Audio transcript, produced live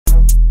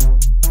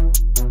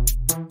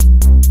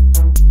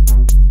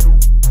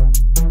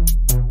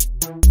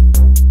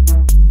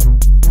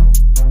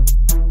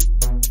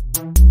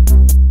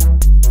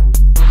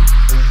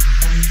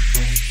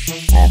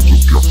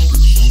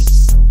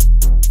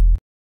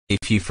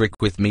If you frick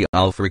with me,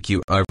 I'll frick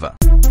you over.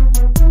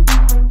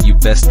 You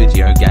best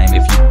video game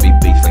if you be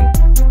beefing.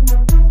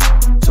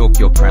 Talk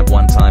your crap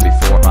one time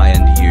before I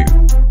end you.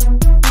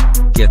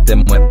 Get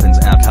them weapons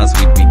out cause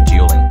we be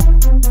dueling.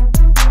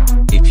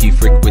 If you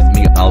frick with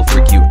me, I'll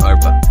frick you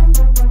over.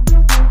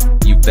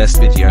 You best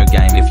video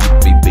game if you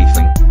be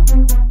beefing.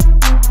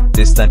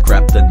 This that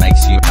crap that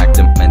makes you act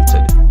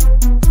demented.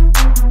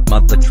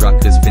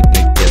 Mothertruckers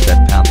finna get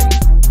that pounding.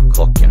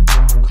 Clockin',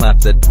 clap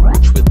that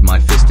bitch with my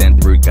fist and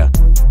Ruger.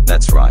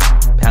 That's right,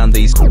 pound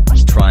these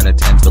cooks trying to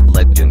tempt the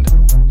legend.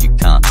 You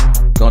can't,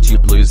 got you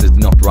losers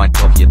knocked right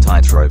off your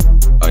tightrope.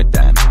 Oh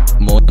damn,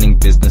 morning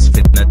business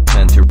finna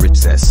turn to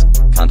recess.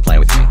 Can't play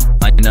with me,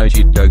 I know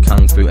judo,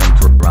 kung fu and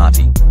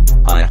karate.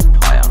 Higher,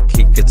 higher,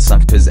 kick it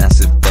suckers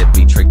ass if they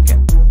be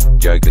trickin'.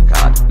 Joker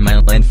card,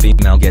 male and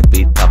female get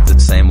beat up the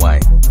same way.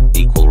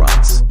 Equal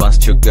rights,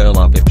 bust your girl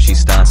up if she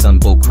starts some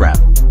bull crap.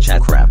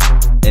 Chat crap,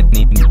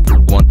 any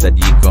nigga want that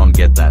you gon'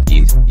 get that.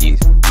 Eat.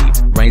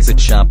 Razor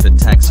sharp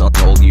attacks on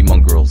all you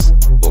mongrels.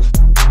 Oof.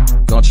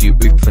 Got you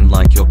oofing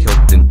like you're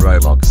killed in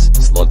Roblox.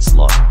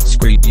 Slot.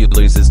 Screw you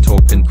losers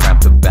talking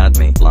crap about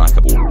me like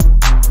a bull.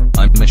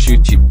 I'ma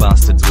shoot you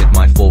bastards with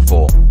my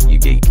 4-4. You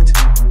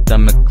geeked.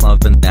 Dumb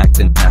club and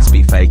acting ass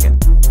be faking.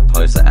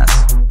 Poser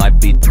ass. I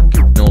beat you,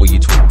 ignore you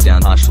talk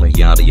down harshly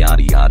yada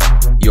yada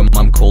yada. Your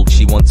mum called,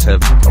 she wants her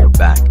call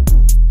back.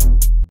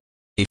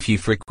 If you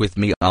frick with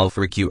me, I'll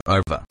frick you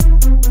over.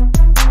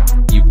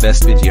 You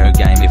best video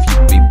game if you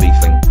be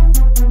beefing.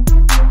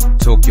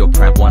 Talk your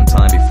crap one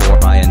time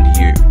before I end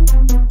you.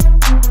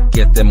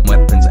 Get them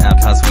weapons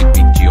out cause we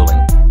be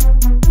dueling.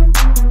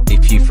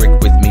 If you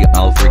frick with me,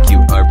 I'll frick you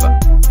over.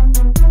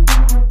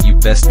 You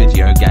best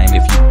video game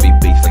if you be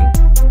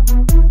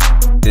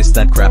beefing. This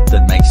that crap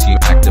that makes you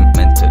act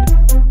demented.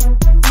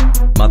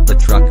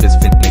 Mothertruckers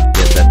finna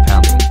get that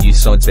pounding. You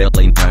sods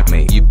barely know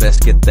me, you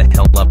best get the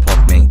hell up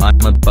off me.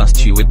 I'ma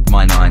bust you with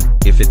my 9,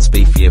 if it's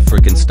beef you're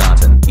frickin'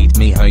 startin'. Eat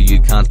me ho,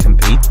 you can't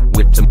compete,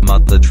 whip to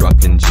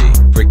Mothertruckin'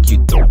 G. Frick you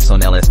dogs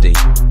on LSD,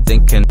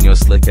 thinkin' you're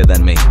slicker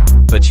than me.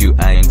 But you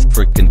ain't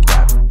frickin'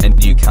 crap,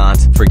 and you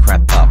can't frick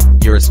crap up.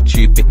 You're a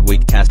stupid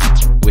weak cat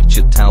with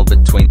your tail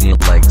between your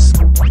legs.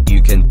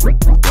 You can frick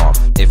off,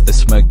 if the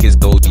smoke is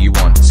all you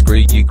want.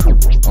 Screw you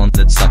on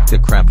that sucker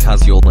crap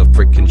cause you're a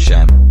frickin'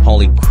 sham.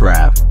 Holy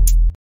crap.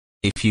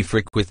 If you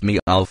frick with me,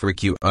 I'll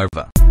frick you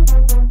over.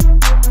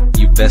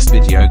 You best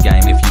video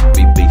game if you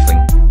be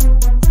beefing.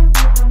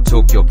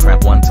 Talk your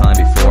crap one time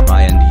before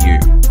I end you.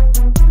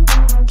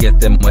 Get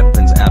them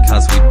weapons out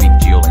cause we be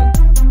dueling.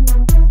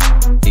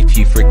 If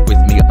you frick with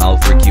me, I'll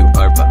frick you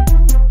over.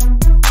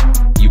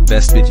 You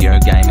best video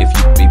game if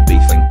you be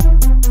beefing.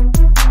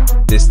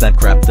 This that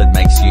crap that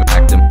makes you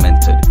act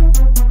demented.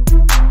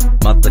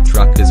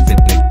 Mothertruckers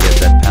finna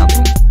get that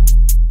pounding.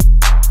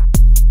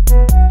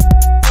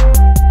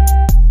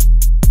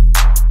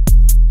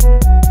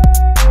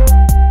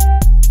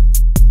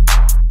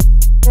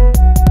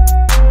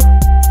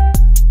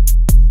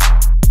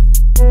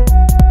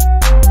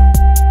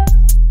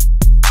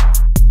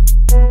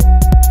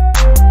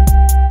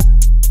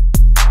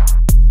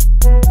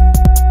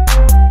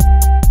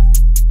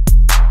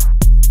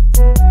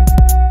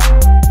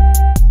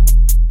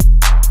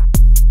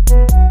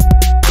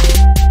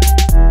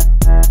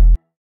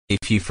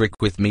 If you frick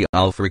with me,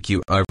 I'll frick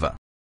you over.